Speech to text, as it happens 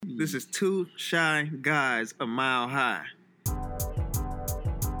This is Two Shy Guys a Mile High.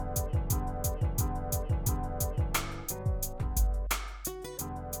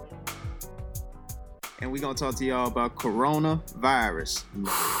 And we're going to talk to y'all about coronavirus.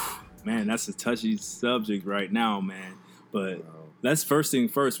 Man, that's a touchy subject right now, man. But let's first thing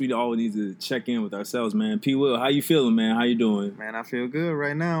first, we all need to check in with ourselves, man. P. Will, how you feeling, man? How you doing? Man, I feel good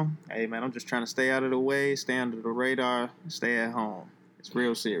right now. Hey, man, I'm just trying to stay out of the way, stay under the radar, stay at home. It's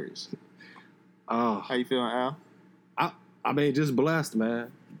real serious. How you feeling, Al? I mean, just blessed,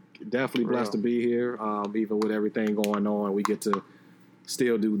 man. Definitely blessed to be here. Even with everything going on, we get to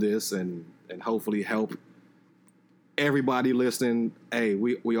still do this and hopefully help everybody listening. Hey,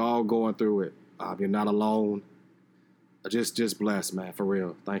 we all going through it. You're not alone. Just blessed, man, for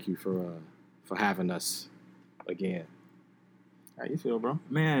real. Thank you for having us again. How you feel, bro?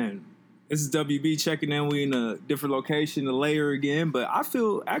 Man, this is WB checking in. We in a different location, a layer again, but I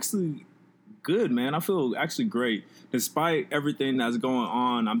feel actually good, man. I feel actually great. Despite everything that's going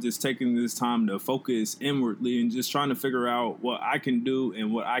on, I'm just taking this time to focus inwardly and just trying to figure out what I can do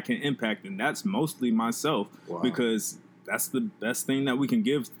and what I can impact, and that's mostly myself because that's the best thing that we can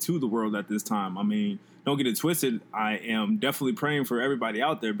give to the world at this time. I mean, don't get it twisted. I am definitely praying for everybody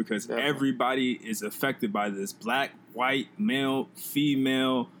out there because everybody is affected by this. Black, white, male,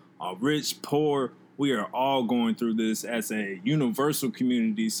 female, rich, poor. We are all going through this as a universal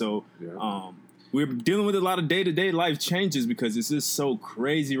community. So we're dealing with a lot of day-to-day life changes because it's just so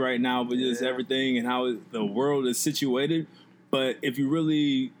crazy right now with just everything and how the world is situated. But if you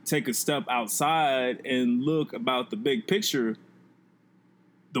really take a step outside and look about the big picture,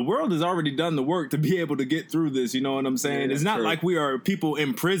 the world has already done the work to be able to get through this. You know what I'm saying? It's not like we are people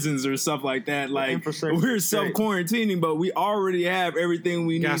in prisons or stuff like that. Like we're self-quarantining, but we already have everything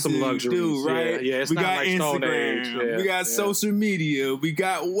we need to do, right? Yeah, it's we not got like Instagram, we got social media, we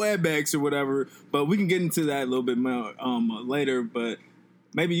got WebEx or whatever. But we can get into that a little bit more later. But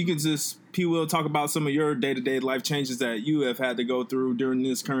maybe you could just, P. Will, talk about some of your day-to-day life changes that you have had to go through during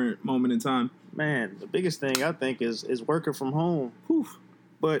this current moment in time. Man, the biggest thing I think is working from home. Whew.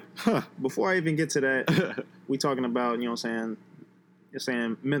 But before I even get to that, we talking about, you know what I'm saying, you're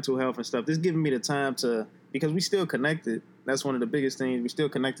saying mental health and stuff. This is giving me the time to, because we still connected. That's one of the biggest things. We still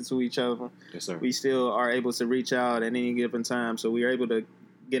connected to each other. Yes, sir. We still are able to reach out at any given time. So we are able to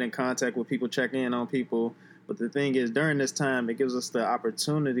get in contact with people, check in on people. But the thing is, during this time, it gives us the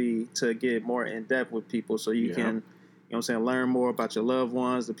opportunity to get more in depth with people so you can, you know what I'm saying, learn more about your loved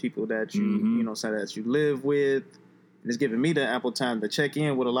ones, the people that you, you know, say that you live with. And it's giving me the ample time to check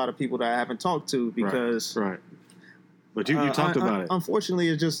in with a lot of people that I haven't talked to because... Right. But you talked about it. Unfortunately,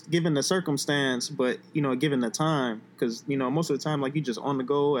 it's just given the circumstance, but, you know, given the time. Because, you know, most of the time, like, you just on the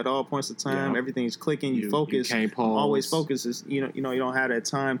go at all points of time. Everything's clicking. You focus. You can't pause. Always focus. Is, you don't have that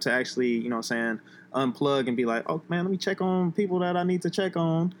time to actually, you know what I'm saying, unplug and be like, oh, man, let me check on people that I need to check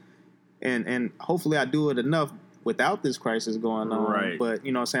on. And hopefully I do it enough without this crisis going on. Right. But,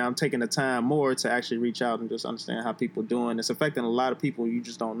 you know what I'm saying, I'm taking the time more to actually reach out and just understand how people are doing. It's affecting a lot of people you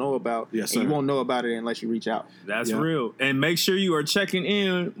just don't know about. Yes, sir. And you won't know about it unless you reach out. That's real. And make sure you are checking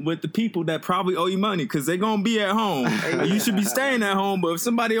in with the people that probably owe you money because they're going to be at home. You should be staying at home, but if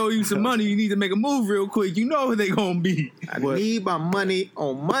somebody owe you some money, you need to make a move real quick. You know who they're going to be. I need my money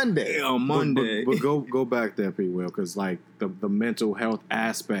on Monday. But go back there, P. Will, because, like, the mental health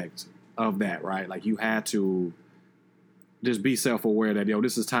aspect of that, right? Like, you had to just be self-aware that,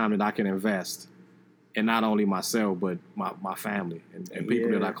 this is time that I can invest in not only myself, but my family and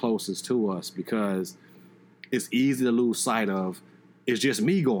people that are closest to us, because it's easy to lose sight of it's just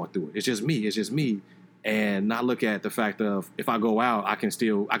me going through it. It's just me. And not look at the fact of if I go out, I can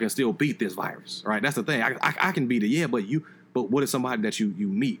still beat this virus, right? That's the thing. I can beat it, but what if somebody that you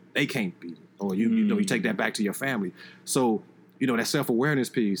meet, they can't beat it? Or you take that back to your family. So, that self-awareness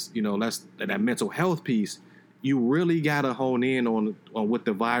piece, that's that mental health piece, you really got to hone in on what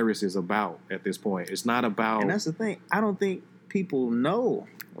the virus is about at this point. It's not about... And that's the thing. I don't think people know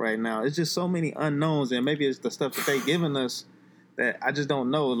right now. It's just so many unknowns, and maybe it's the stuff that they're giving us that I just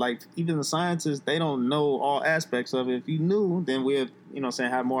don't know. Like, even the scientists, they don't know all aspects of it. If you knew, then we'd,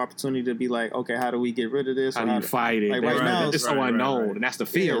 have more opportunity to be like, okay, how do we get rid of this? How do you fight it? Like right now, it's so unknown, and that's the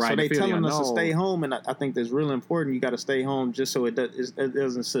fear, right? So they telling us to unknown. stay home, and I think that's really important. You got to stay home just so it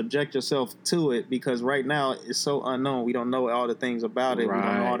doesn't subject yourself to it, because right now it's so unknown. We don't know all the things about it. Right. We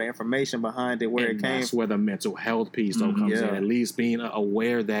don't know all the information behind it, where it came. That's where the mental health piece comes in. At least being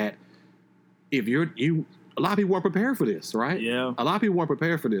aware that if a lot of people weren't prepared for this, right? Yeah. A lot of people weren't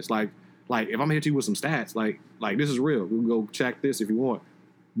prepared for this. Like if I'm hit you with some stats, like this is real. We can go check this if you want.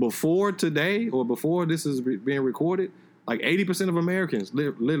 Before today, or before this is being recorded, Like 80% of Americans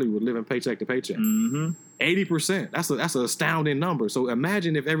literally were living paycheck to paycheck. 80%. That's an astounding number. So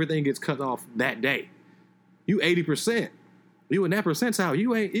imagine if everything gets cut off that day. You 80%. You in that percentile.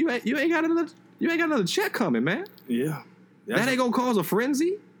 You ain't got another check coming, man. Yeah. That ain't gonna cause a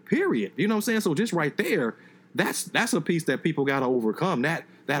frenzy. Period. You know what I'm saying? So just right there, that's a piece that people gotta overcome. That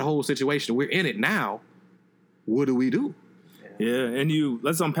whole situation. We're in it now. What do we do? Yeah, and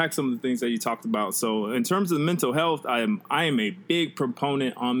let's unpack some of the things that you talked about. So in terms of mental health, I am a big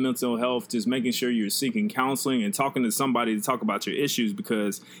proponent on mental health, just making sure you're seeking counseling and talking to somebody to talk about your issues,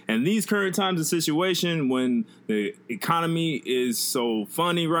 because in these current times of situation when the economy is so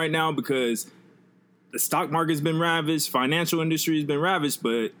funny right now because the stock market's been ravaged, financial industry has been ravaged,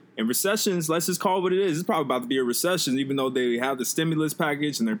 but in recessions, let's just call it what it is. It's probably about to be a recession, even though they have the stimulus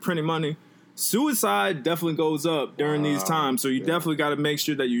package and they're printing money. Suicide definitely goes up during these times, so you definitely got to make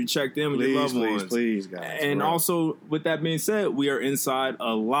sure that you're checked in with your loved ones. Please, guys. And also, with that being said, we are inside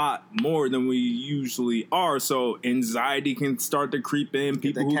a lot more than we usually are, so anxiety can start to creep in.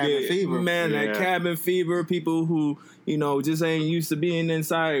 People who get fever. That cabin fever. People who just ain't used to being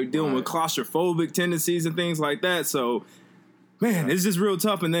inside, dealing with claustrophobic tendencies and things like that. So, man, it's just real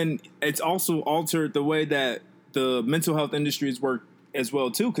tough. And then it's also altered the way that the mental health industries work as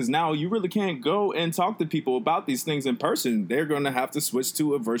well too, because now you really can't go and talk to people about these things in person. They're going to have to switch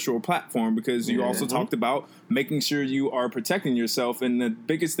to a virtual platform, because you also talked about making sure you are protecting yourself. And the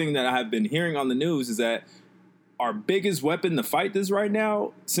biggest thing that I have been hearing on the news is that our biggest weapon to fight this right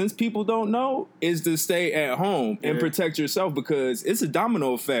now, since people don't know, is to stay at home and protect yourself, because it's a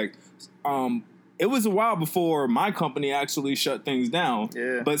domino effect. It was a while before my company actually shut things down.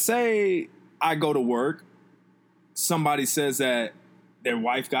 But say I go to work, somebody says that their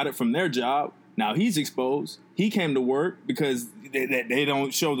wife got it from their job. Now he's exposed. He came to work because they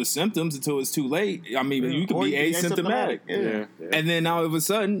don't show the symptoms until it's too late. I mean, you could be asymptomatic. And then now all of a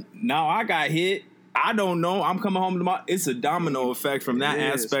sudden, now I got hit. I don't know. I'm coming home tomorrow. It's a domino effect from that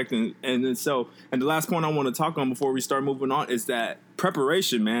aspect. And the last point I want to talk on before we start moving on is that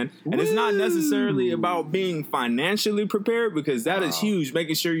preparation, man. And it's not necessarily about being financially prepared, because that is huge.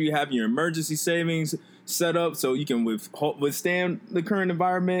 Making sure you have your emergency savings set up so you can withstand the current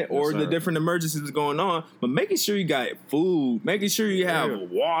environment or the different emergencies going on, but making sure you got food, making sure you have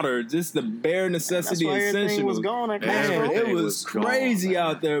water, just the bare necessity essentials. Was gone. It was crazy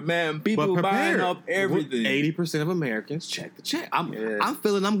out there, man. People buying up everything. 80% of Americans check the check. I'm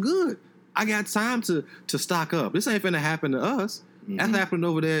feeling I'm good. I got time to stock up. This ain't finna happen to us. That's happening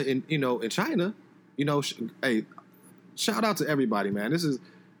over there in China. Hey, shout out to everybody, man. This is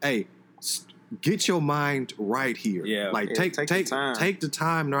get your mind right here. Take the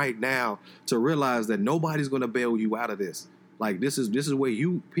time right now to realize that nobody's going to bail you out of this. Like this is where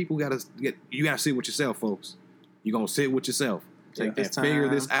people got to sit with yourself, folks. You're going to sit with yourself and figure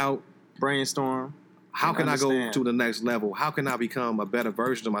this out. Brainstorm. How can I go to the next level? How can I become a better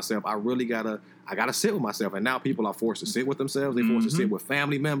version of myself? I gotta sit with myself. And now people are forced to sit with themselves. They're forced to sit with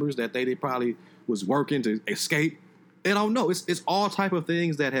family members that they probably was working to escape. And I don't know. It's all type of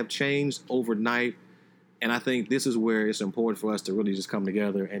things that have changed overnight. And I think this is where it's important for us to really just come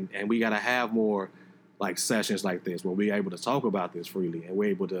together, and we got to have more like sessions like this where we're able to talk about this freely, and we're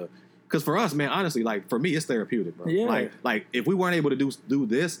able to, because for us, man, honestly, like for me, it's therapeutic, bro. Like if we weren't able to do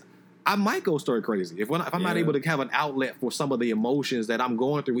this, I might go stir crazy. If I'm not able to have an outlet for some of the emotions that I'm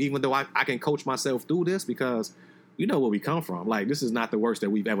going through, even though I can coach myself through this, because you know where we come from. Like, this is not the worst that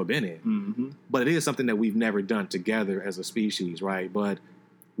we've ever been in. But it is something that we've never done together as a species, right? But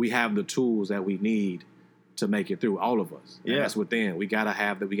we have the tools that we need to make it through, all of us. And that's within. We got to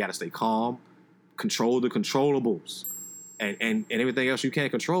have that. We got to stay calm, control the controllables. And everything else you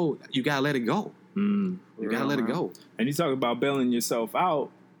can't control, you got to let it go. You got to let it go. And you talk about bailing yourself out.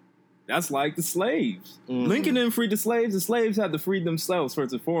 That's like the slaves. Lincoln didn't free the slaves. The slaves had to free themselves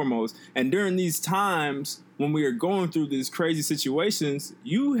first and foremost. And during these times when we are going through these crazy situations,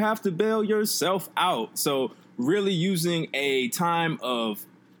 you have to bail yourself out. So really using a time of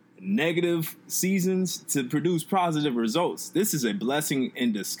negative seasons to produce positive results. This is a blessing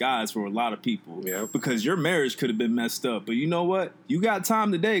in disguise for a lot of people. Because your marriage could have been messed up. But you know what? You got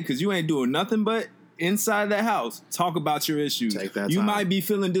time today because you ain't doing nothing but inside that house, talk about your issues. You might be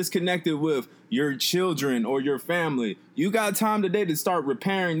feeling disconnected with your children or your family. You got time today to start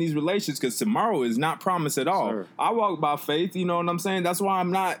repairing these relations, because tomorrow is not promised at all. I walk by faith, you know what I'm saying? That's why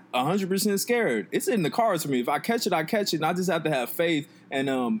I'm not 100% scared. It's in the cards for me. If I catch it, I catch it. And I just have to have faith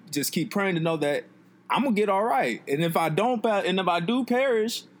and just keep praying to know that I'm going to get all right. And if I don't, and if I do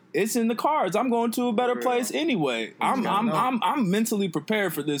perish, it's in the cards. I'm going to a better place anyway. I'm mentally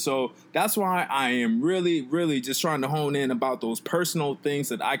prepared for this, so that's why I am really, really just trying to hone in about those personal things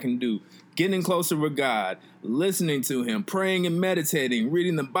that I can do. Getting closer with God, listening to Him, praying and meditating,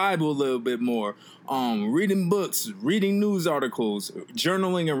 reading the Bible a little bit more, reading books, reading news articles,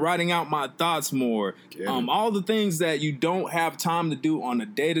 journaling and writing out my thoughts more. All the things that you don't have time to do on a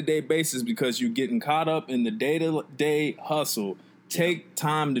day-to-day basis because you're getting caught up in the day-to-day hustle. Take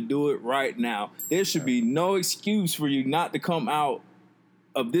time to do it right now. There should be no excuse for you not to come out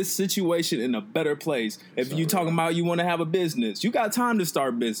of this situation in a better place. If you talking about you want to have a business, you got time to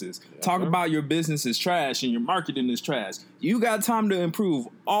start business. Talk about your business is trash and your marketing is trash. You got time to improve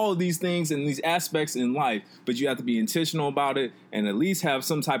all of these things and these aspects in life, but you have to be intentional about it and at least have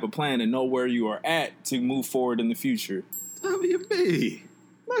some type of plan and know where you are at to move forward in the future. WB.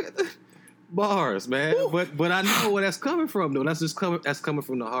 Look at the bars, man. But I know where that's coming from, though. That's coming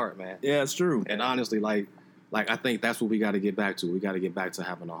from the heart, man. Yeah, it's true. And honestly, like I think that's what we got to get back to. We got to get back to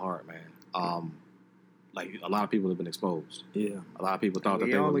having a heart, man. Like a lot of people have been exposed. Yeah, a lot of people thought that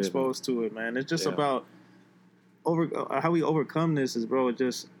they were all exposed to it, man. It's just about how we overcome this is, bro,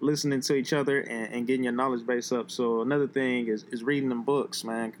 just listening to each other and getting your knowledge base up. So another thing is reading them books,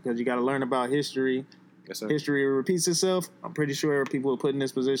 man, because you got to learn about history. Yes, sir. History repeats itself. I'm pretty sure people were put in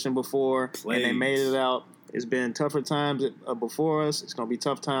this position before and they made it out. It's been tougher times before us. It's going to be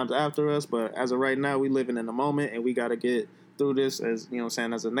tough times after us. But as of right now, we living in the moment, and we got to get through this as, you know what I'm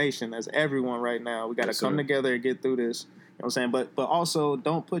saying, as a nation, as everyone right now. We got to come together and get through this. You know what I'm saying? But also,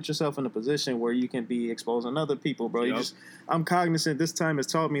 don't put yourself in a position where you can be exposing other people, bro. Yep. I'm cognizant. This time has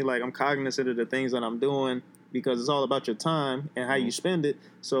taught me, like, I'm cognizant of the things that I'm doing because it's all about your time and how you spend it.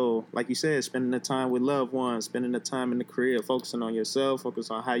 So, like you said, spending the time with loved ones, spending the time in the career, focusing on yourself, focus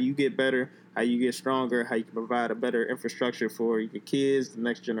on how you get better, how you get stronger, how you can provide a better infrastructure for your kids, the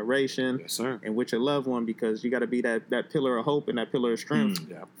next generation, yes, sir, and with your loved one, because you got to be that pillar of hope and that pillar of strength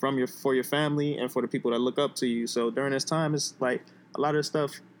for your family and for the people that look up to you. So during this time, it's like a lot of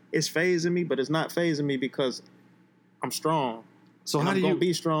stuff is phasing me, but it's not phasing me because I'm strong. So and how do you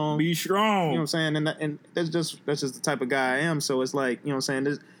be strong? Be strong. You know what I'm saying? And that's just the type of guy I am. So it's like, you know what I'm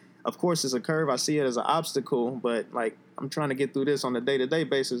saying? Of course, it's a curve. I see it as an obstacle, but like I'm trying to get through this on a day-to-day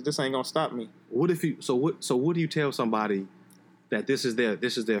basis. This ain't gonna stop me. What if you? So what do you tell somebody that this is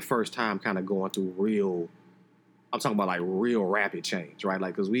their first time kind of going through real? I'm talking about like real rapid change, right?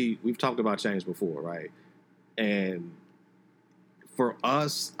 Like because we've talked about change before, right? And for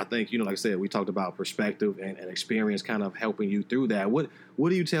us, I think, like I said, we talked about perspective and experience kind of helping you through that. What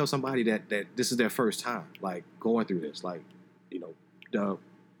do you tell somebody that this is their first time, like, going through this? Like, Dub,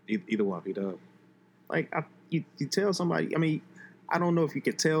 either one, P-Dub. Like, you tell somebody, I mean, I don't know if you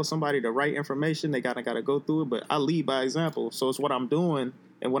could tell somebody the right information. They gotta go through it, but I lead by example. So it's what I'm doing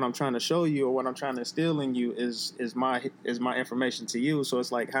and what I'm trying to show you or what I'm trying to instill in you is my information to you. So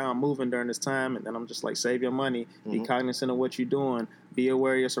it's like how I'm moving during this time, and then I'm just like, save your money, be cognizant of what you're doing, be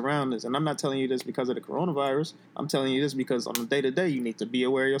aware of your surroundings. And I'm not telling you this because of the coronavirus. I'm telling you this because on a day-to-day, you need to be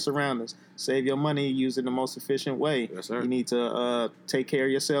aware of your surroundings. Save your money, use it in the most efficient way. Yes, sir. You need to take care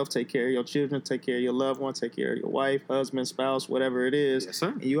of yourself, take care of your children, take care of your loved one, take care of your wife, husband, spouse, whatever it is. Yes, sir.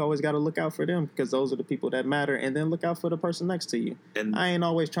 And you always got to look out for them because those are the people that matter. And then look out for the person next to you. And I ain't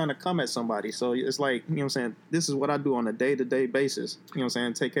always trying to come at somebody. So it's like, you know what I'm saying, this is what I do on a day-to-day basis. You know what I'm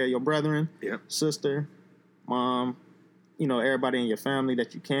saying? Take care of your brethren, sister, mom, everybody in your family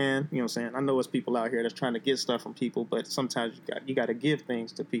that you can. You know what I'm saying? I know it's people out here that's trying to get stuff from people, but sometimes you got to give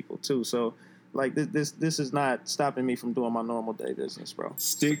things to people too. So like this is not stopping me from doing my normal day business, bro.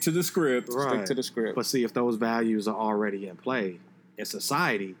 Stick to the script. Right. Stick to the script. But see, if those values are already in play in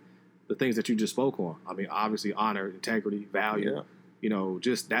society, the things that you just spoke on, I mean, obviously honor, integrity, value,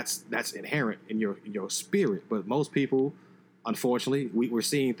 just that's inherent in your spirit. But most people, unfortunately, we're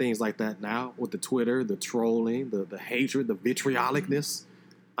seeing things like that now with the Twitter, the trolling, the hatred, the vitriolicness.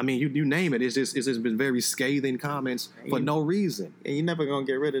 I mean, you name it. It's just been very scathing comments for no reason. And you're never going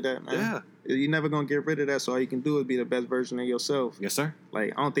to get rid of that, man. Yeah. You're never going to get rid of that, so all you can do is be the best version of yourself. Yes, sir.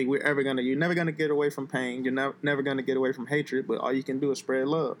 Like, I don't think you're never going to get away from pain. You're never going to get away from hatred, but all you can do is spread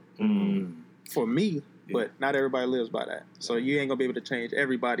love. For me, but not everybody lives by that. So you ain't going to be able to change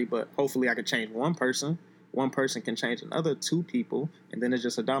everybody, but hopefully I can change one person. One person can change another two people, and then it's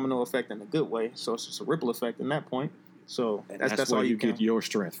just a domino effect in a good way. So it's just a ripple effect in that point. So that's where all you get your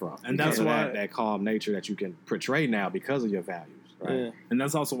strength from. And that's why that calm nature that you can portray now because of your values. Right? Yeah. And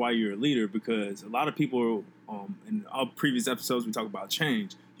that's also why you're a leader, because a lot of people, in our previous episodes, we talk about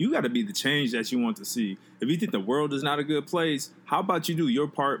change. You got to be the change that you want to see. If you think the world is not a good place, how about you do your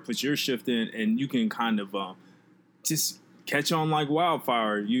part, put your shift in, and you can kind of just catch on like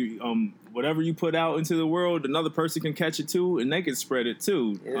wildfire. You whatever you put out into the world, another person can catch it too, and they can spread it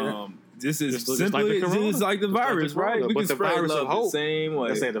too. Yeah. This is Just simply it's like the virus, right? We But can the spread virus love of hope, the same way.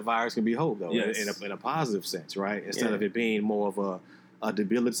 let's say the virus can be hope, though, Yes. in a positive sense, right? Instead Yeah. of it being more of a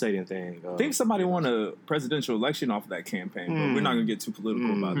debilitating thing. I think somebody won a presidential election off of that campaign, but we're not going to get too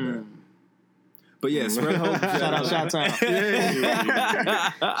political about that. But yeah, spread hope. Shout out Chi-Town.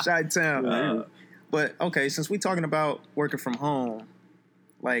 Chi-Town. But okay, since we're talking about working from home,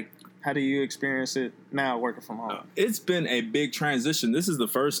 like, how do you experience it now working from home? It's been a big transition. This is the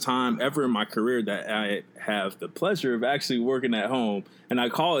first time ever in my career that I have the pleasure of actually working at home. And I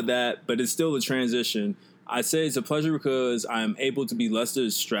call it that, but it's still a transition. I say it's a pleasure because I'm able to be less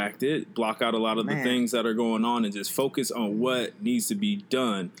distracted, block out a lot of the things that are going on, and just focus on what needs to be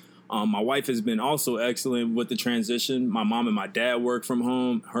done. My wife has been also excellent with the transition. My mom and my dad work from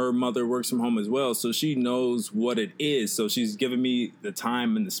home. Her mother works from home as well, so she knows what it is. So she's given me the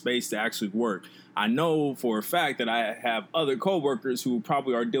time and the space to actually work. I know for a fact that I have other coworkers who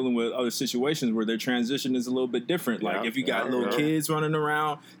probably are dealing with other situations where their transition is a little bit different. Like if you got little kids running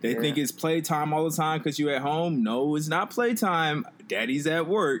around, they think it's playtime all the time because you're at home. No, it's not playtime. Daddy's at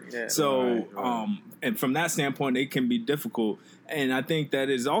work. Yeah, so, and from that standpoint, it can be difficult. And I think that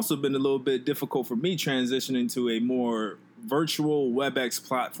it's also been a little bit difficult for me transitioning to a more virtual WebEx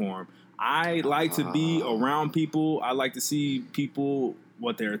platform. I like to be around people. I like to see people,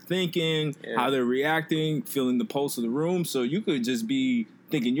 what they're thinking, how they're reacting, feeling the pulse of the room. So you could just be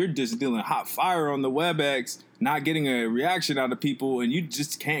thinking you're just dealing hot fire on the WebEx, not getting a reaction out of people, and you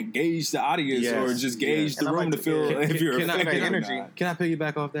just can't gauge the audience or just gauge the room to feel if you're affecting energy. Can I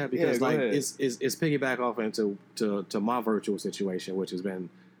piggyback off that? Because it's piggyback off into to my virtual situation, which has been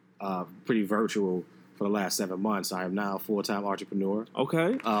pretty virtual for the last 7 months. I am now a full-time entrepreneur. Okay.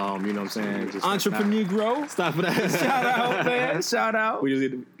 You know what I'm saying? Just entrepreneur growth. Stop for that. Shout out, man. Shout out.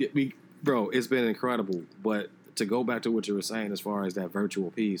 Bro, it's been incredible. But to go back to what you were saying as far as that virtual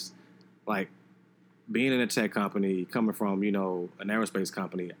piece, like being in a tech company, coming from, an aerospace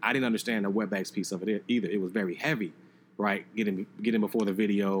company, I didn't understand the WebEx piece of it either. It was very heavy, right? Getting before the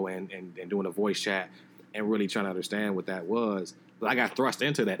video and doing a voice chat and really trying to understand what that was. But I got thrust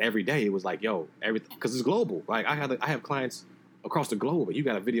into that every day. It was like, everything, because it's global. Like I have clients across the globe, but you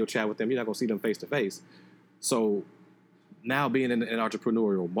got a video chat with them. You're not going to see them face to face. So now being in an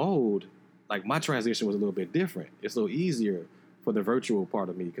entrepreneurial mode, like my transition was a little bit different. It's a little easier for the virtual part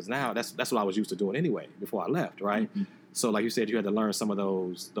of me because now that's what I was used to doing anyway before I left, right? Mm-hmm. So like you said, you had to learn some of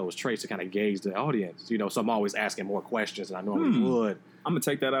those traits to kind of gauge the audience. So I'm always asking more questions than I normally would. I'm gonna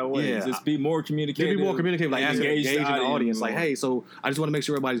take that away. Yeah. Just be more communicative. Be more communicative, like engage the audience. More. Like, hey, so I just want to make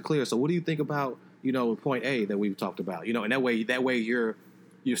sure everybody's clear. So what do you think about point A that we've talked about? And that way you're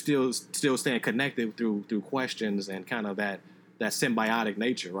still staying connected through questions and kind of that symbiotic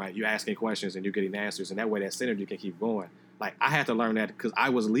nature, right? You're asking questions and you're getting answers, and that way that synergy can keep going. Like I had to learn that because I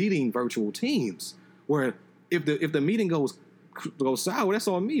was leading virtual teams where if the meeting goes sour, that's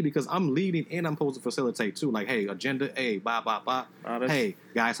on me because I'm leading and I'm supposed to facilitate too. Like, hey, agenda A, blah, blah, blah. Hey,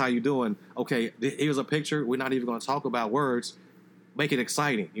 guys, how you doing? Okay, here's a picture. We're not even going to talk about words. Make it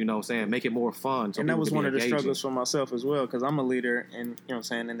exciting, you know what I'm saying? Make it more fun. So and that was one of the struggles for myself as well because I'm a leader in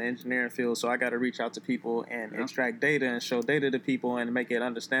the engineering field, so I got to reach out to people and extract data and show data to people and make it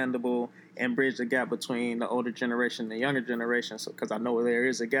understandable and bridge the gap between the older generation and the younger generation. So because I know there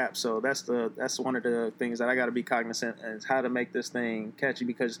is a gap, so that's one of the things that I got to be cognizant is how to make this thing catchy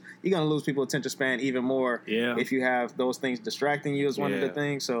because you're gonna lose people's attention span even more if you have those things distracting you is one of the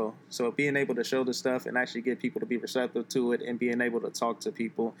things. So being able to show this stuff and actually get people to be receptive to it and being able to talk to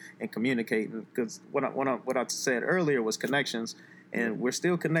people and communicate, because what I said earlier was connections, and we're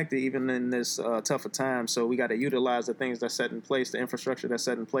still connected even in this tougher time. So we got to utilize the things that's set in place, the infrastructure that's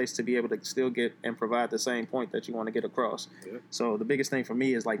set in place to be able to still get and provide the same point that you want to get across. Yeah. So the biggest thing for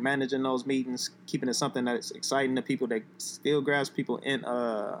me is like managing those meetings, keeping it something that's exciting to people, that still grabs people in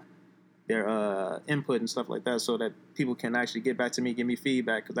their input and stuff like that, so that people can actually get back to me, give me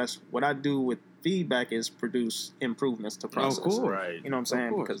feedback, because that's what I do with feedback is produce improvements to process. Of course. Right. You know what I'm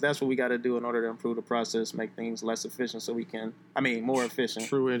saying? Because that's what we got to do in order to improve the process, make things less efficient more efficient.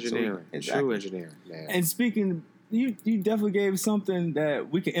 True engineering. True engineering, man. And speaking, you definitely gave something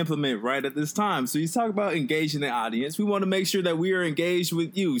that we can implement right at this time. So you talk about engaging the audience. We want to make sure that we are engaged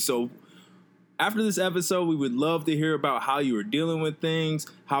with you. So after this episode, we would love to hear about how you are dealing with things,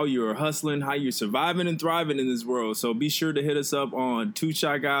 how you're hustling, how you're surviving and thriving in this world. So be sure to hit us up on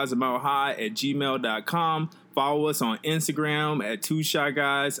 2shyguys@gmail.com. Follow us on Instagram at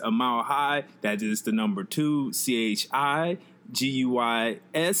 2shyguys. That is the number 2, CHIGUYSAMI.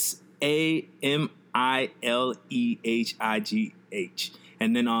 ILEHIGH.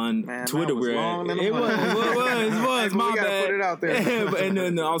 And then on Twitter, we're at, it was my bad. Put it out there. And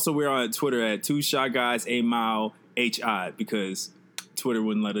then also we're on Twitter at 2 Shot Guys, A Mile HI, because Twitter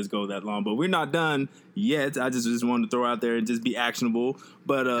wouldn't let us go that long. But we're not done yet. I just wanted to throw out there and just be actionable.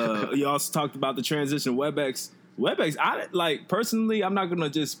 But you also talked about the transition WebEx. Personally, I'm not gonna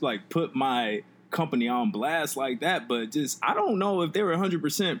just put my company on blast like that, but just I don't know if they were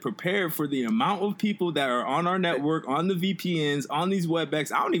 100% prepared for the amount of people that are on our network, on the VPNs, on these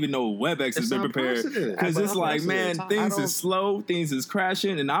WebEx. I don't even know if WebEx has been prepared, because it's things is slow, things is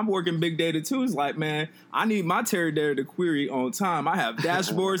crashing, and I'm working big data too. It's man, I need my Teradata to query on time. I have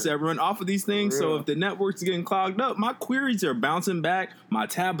dashboards that run off of these things, so if the network's getting clogged up, my queries are bouncing back. My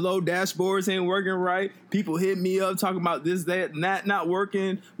Tableau dashboards ain't working right. People hit me up talking about this, that, and that not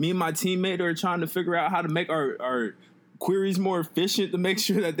working. Me and my teammate are trying to figure out how to make our queries more efficient to make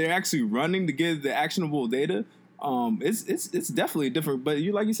sure that they're actually running to get the actionable data. It's definitely different, but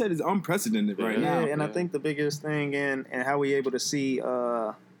like you said, it's unprecedented right now. And I think the biggest thing and how we able to see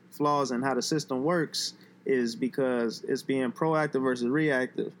flaws in how the system works is because it's being proactive versus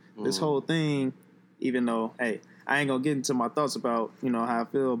reactive. This whole thing, even though, hey, I ain't gonna get into my thoughts about how I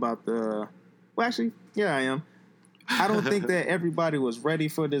feel about I am. I don't think that everybody was ready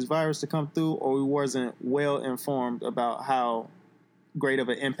for this virus to come through, or we wasn't well informed about how great of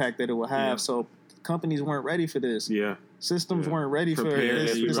an impact that it will have. Yeah. So companies weren't ready for this. Yeah. Systems weren't ready for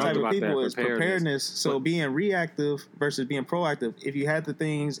this type of people. It's preparedness. So being reactive versus being proactive. If you had the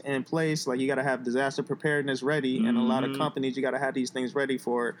things in place, you got to have disaster preparedness ready, and a lot of companies, you got to have these things ready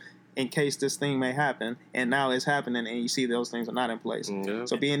for in case this thing may happen. And now it's happening, and you see those things are not in place. Mm-hmm.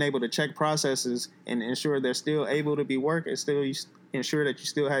 So being able to check processes and ensure they're still able to be working, still ensure that you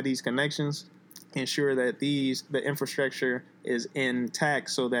still have these connections, ensure that the infrastructure is intact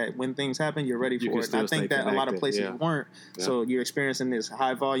so that when things happen, you're ready for it. And I think that a lot of places weren't. Yeah. So you're experiencing this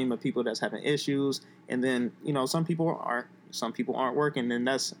high volume of people that's having issues. And then, some people aren't working. And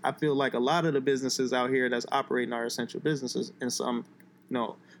I feel like a lot of the businesses out here that's operating are essential businesses in some,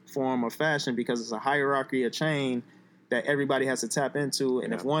 form or fashion, because it's a hierarchy, a chain that everybody has to tap into,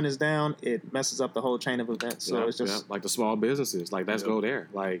 and if one is down, it messes up the whole chain of events. So it's just like the small businesses. Let's go there.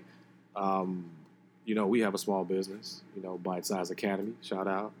 We have a small business, Bite Size Academy. Shout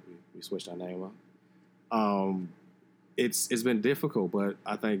out. We switched our name up. It's been difficult, but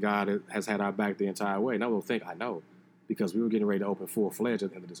I think God has had our back the entire way. And I know, because we were getting ready to open full-fledged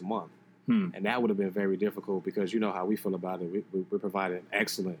at the end of this month. And that would have been very difficult, because you know how we feel about it. We're providing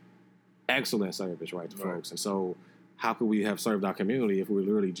excellent service, right, to folks. And so how could we have served our community if we were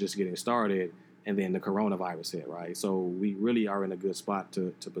literally just getting started and then the coronavirus hit, right? So we really are in a good spot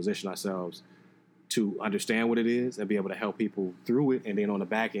to position ourselves to understand what it is and be able to help people through it. And then on the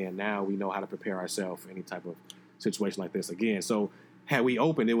back end, now we know how to prepare ourselves for any type of situation like this again. So had we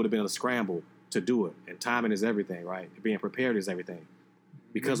opened, it would have been a scramble to do it. And timing is everything, right? Being prepared is everything.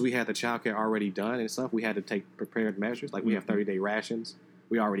 Because we had the childcare already done and stuff, we had to take prepared measures. We have 30-day rations.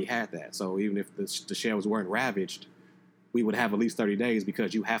 We already had that. So even if the shelves weren't ravaged, we would have at least 30 days,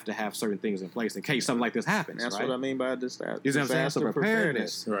 because you have to have certain things in place in case something like this happens. That's what I mean by disaster. You know what I'm saying? So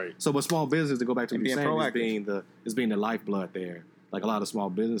preparedness. Right. So with small business, to go back to what you're saying, is being the lifeblood there. A lot of small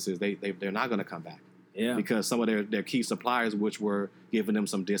businesses, they're not going to come back. Yeah. Because some of their key suppliers, which were giving them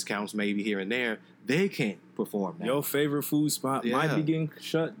some discounts maybe here and there, they can't perform now. Your favorite food spot might be getting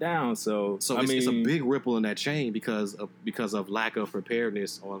shut down. So it's a big ripple in that chain because of lack of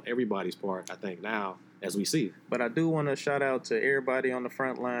preparedness on everybody's part, I think, now, as we see. But I do want to shout out to everybody on the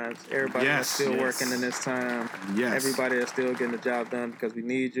front lines, everybody that's still working in this time, everybody that's still getting the job done, because we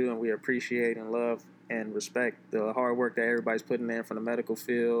need you, and we appreciate and love and respect the hard work that everybody's putting in from the medical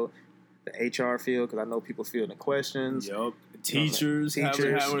field, the HR field, because I know people fielding questions. Yep. Teachers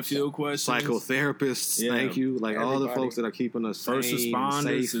having to field questions. Psychotherapists, thank you. All the folks that are keeping us first sane,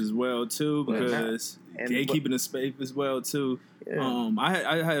 responders safe. As well, too, because they keeping us safe as well, too. Yeah.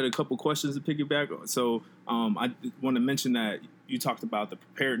 I had a couple questions to piggyback on. So I want to mention that you talked about the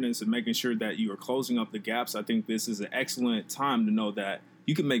preparedness and making sure that you are closing up the gaps. I think this is an excellent time to know that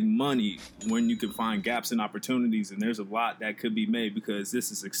you can make money when you can find gaps and opportunities, and there's a lot that could be made because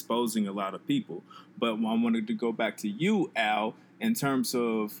this is exposing a lot of people. But I wanted to go back to you, Al, in terms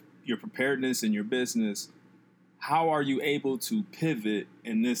of your preparedness and your business. How are you able to pivot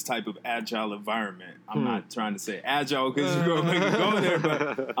in this type of agile environment? I'm not trying to say agile because you're going to make it go there,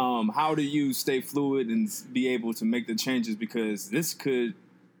 but how do you stay fluid and be able to make the changes? Because this could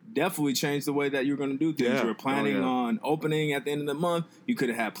definitely changed the way that you're going to do things. Yeah. You were planning on opening at the end of the month. You could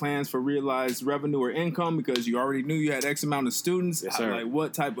have had plans for realized revenue or income because you already knew you had X amount of students. Yes, sir. Like,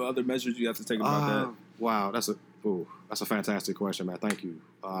 what type of other measures do you have to take about that? Wow, that's a fantastic question, man. Thank you.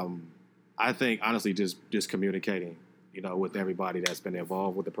 I think honestly, just communicating, with everybody that's been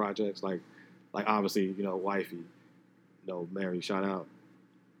involved with the projects, like obviously, wifey, Mary, shout out,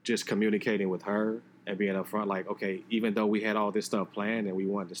 just communicating with her and being upfront, like, okay, even though we had all this stuff planned and we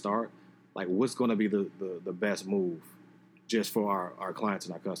wanted to start, like, what's going to be the best move just for our clients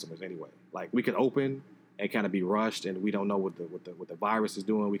and our customers anyway? Like, we could open and kind of be rushed, and we don't know what the virus is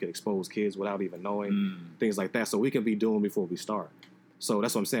doing. We could expose kids without even knowing, things like that. So we can be doing before we start. So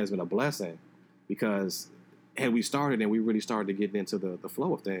that's what I'm saying. It's been a blessing because had we started and we really started to get into the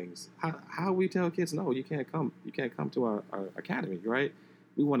flow of things, how we tell kids, no, you can't come to our academy, right?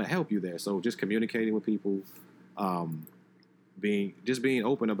 We want to help you there. So just communicating with people, being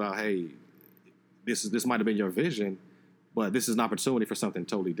open about, hey, this might have been your vision, but this is an opportunity for something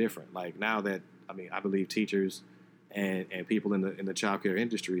totally different. Like now that, I believe teachers and people in the child care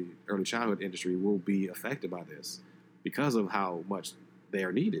industry, early childhood industry, will be affected by this because of how much they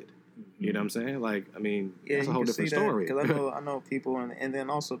are needed. Mm-hmm. You know what I'm saying? Like, that's a whole different story. Because I know people, and then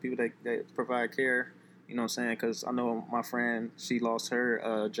also people that provide care. You know what I'm saying? Because I know my friend, she lost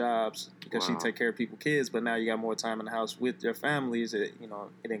her jobs because she take care of people's kids, but now you got more time in the house with your families. It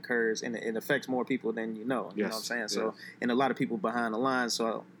encourages and it affects more people than you know. You know what I'm saying? Yes. So, and a lot of people behind the line.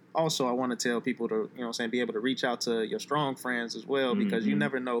 So also I want to tell people to, be able to reach out to your strong friends as well, because you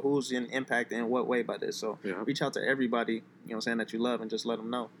never know who's impacted in what way by this. So reach out to everybody, that you love, and just let them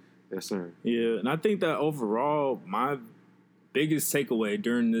know. Yes, sir. Yeah, and I think that overall, my biggest takeaway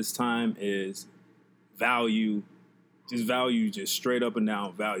during this time is value, just straight up and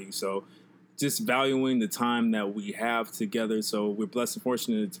down value. So just valuing the time that we have together. So we're blessed and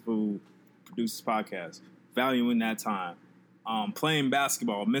fortunate to produce this podcast. Valuing that time. Playing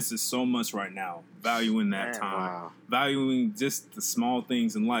basketball misses so much right now. Valuing that time. Wow. Valuing just the small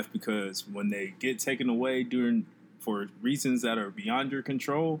things in life, because when they get taken away for reasons that are beyond your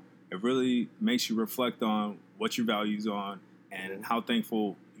control, it really makes you reflect on what your values on and how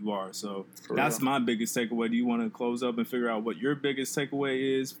thankful you are. So that's my biggest takeaway. Do you want to close up and figure out what your biggest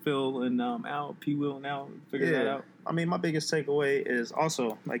takeaway is, Phil and Al, P. Will and Al? Figure that out. My biggest takeaway is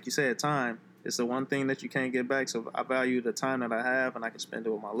also, like you said, time. It's the one thing that you can't get back. So I value the time that I have, and I can spend it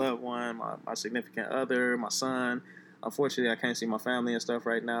with my loved one, my significant other, my son. Unfortunately, I can't see my family and stuff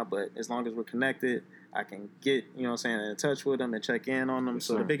right now, but as long as we're connected, I can get, in touch with them and check in on them. Yes,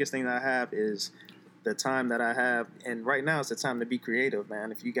 so the biggest thing that I have is the time that I have. And right now it's the time to be creative,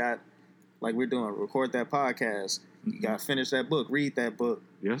 man. If you got, like we're doing, record that podcast, you got to finish that book, read that book,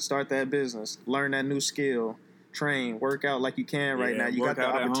 start that business, learn that new skill, train, work out like you can right now. You got the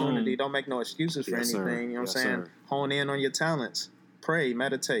opportunity. Don't make no excuses for anything. Sir. You know what I'm saying? Hone in on your talents. Pray,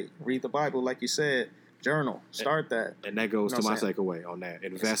 meditate, read the Bible like you said, journal, start that. And that goes to my takeaway on that.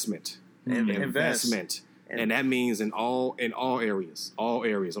 Investment. Investment. And that means in all areas. All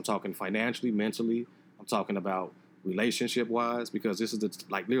areas. I'm talking financially, mentally. I'm talking about relationship-wise, because this is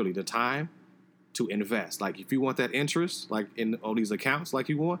literally the time to invest. Like, if you want that interest, like in all these accounts like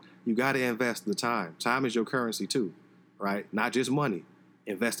you want, you got to invest the time. Time is your currency too, right? Not just money.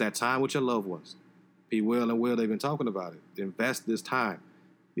 Invest that time with your loved ones. P. Will and Will, they've been talking about it. Invest this time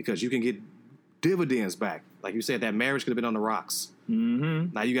because you can get dividends back. Like you said, that marriage could have been on the rocks.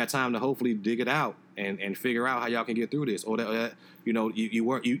 Mm-hmm. Now you got time to hopefully dig it out and figure out how y'all can get through this. Or that,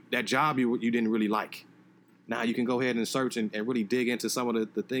 that job you didn't really like. Now you can go ahead and search and really dig into some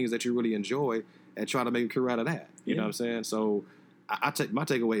of the things that you really enjoy and try to make a career out of that. You know what I'm saying? So my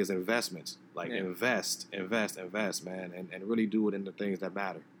takeaway is investments. Like invest, man, and really do it in the things that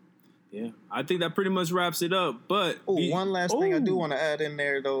matter. Yeah, I think that pretty much wraps it up. But one last thing I do want to add in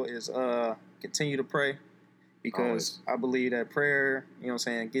there though is continue to pray, because I believe that prayer,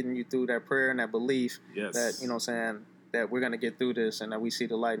 getting you through that prayer and that belief that that we're going to get through this and that we see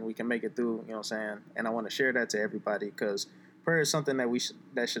the light and we can make it through, and I want to share that to everybody, because prayer is something that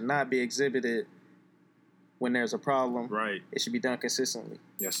that should not be exhibited when there's a problem. Right. It should be done consistently.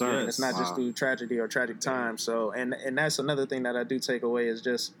 Yes, sir. And it's not just through tragedy or tragic times. So, and that's another thing that I do take away is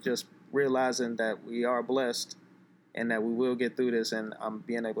just realizing that we are blessed and that we will get through this. And I'm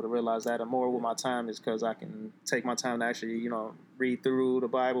being able to realize that, and more with my time is because I can take my time to actually, read through the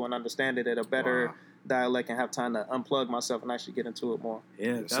Bible and understand it at a better dialect and have time to unplug myself and actually get into it more.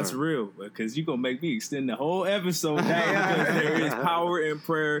 Yeah, that's real, because you're going to make me extend the whole episode now because there is power in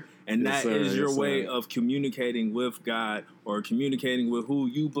prayer, and that is your way of communicating with God or communicating with who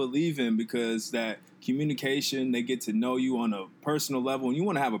you believe in, because that communication, they get to know you on a personal level, and you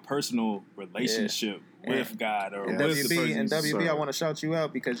want to have a personal relationship with God or with the person. And WB, I want to shout you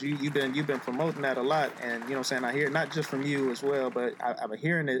out because you've been promoting that a lot, and I hear it not just from you as well, but I've been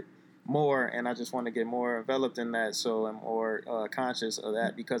hearing it more, and I just want to get more enveloped in that, so I'm more conscious of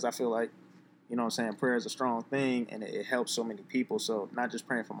that, because I feel like, prayer is a strong thing, and it helps so many people. So not just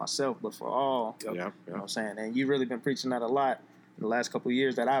praying for myself, but for all. You know what I'm saying? And you've really been preaching that a lot in the last couple of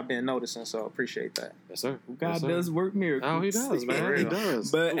years that I've been noticing, so appreciate that. Yes, sir. God does work miracles. Oh, he does, man. He does.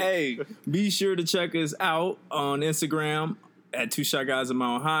 But hey, be sure to check us out on Instagram at 2 Shot Guys a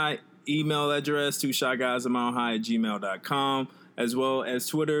Mile High. Email address 2shotguysamilehigh@gmail.com, as well as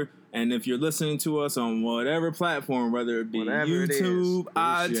Twitter. And if you're listening to us on whatever platform, whether it be YouTube,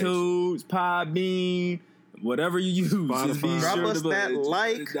 iTunes, Podbean, whatever you use, just be drop sure us that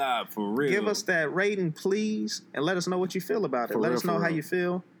like, for real. Give us that rating, please, and let us know what you feel about it. Let us know how you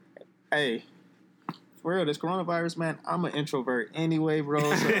feel. Hey, for real, this coronavirus, man, I'm an introvert anyway, bro.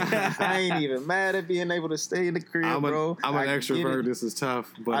 So I ain't even mad at being able to stay in the crib, bro. I'm an extrovert. This is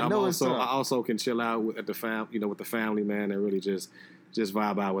tough, but I also can chill out with the family, man, and really just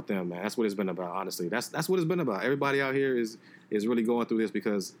vibe out with them, man. That's what it's been about, honestly. That's what it's been about. Everybody out here is really going through this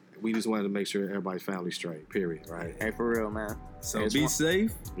because we just wanted to make sure everybody's family straight, period, right? Hey, for real, man. So be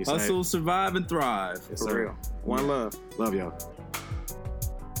safe, hustle, survive, and thrive. For real. One love. Love y'all.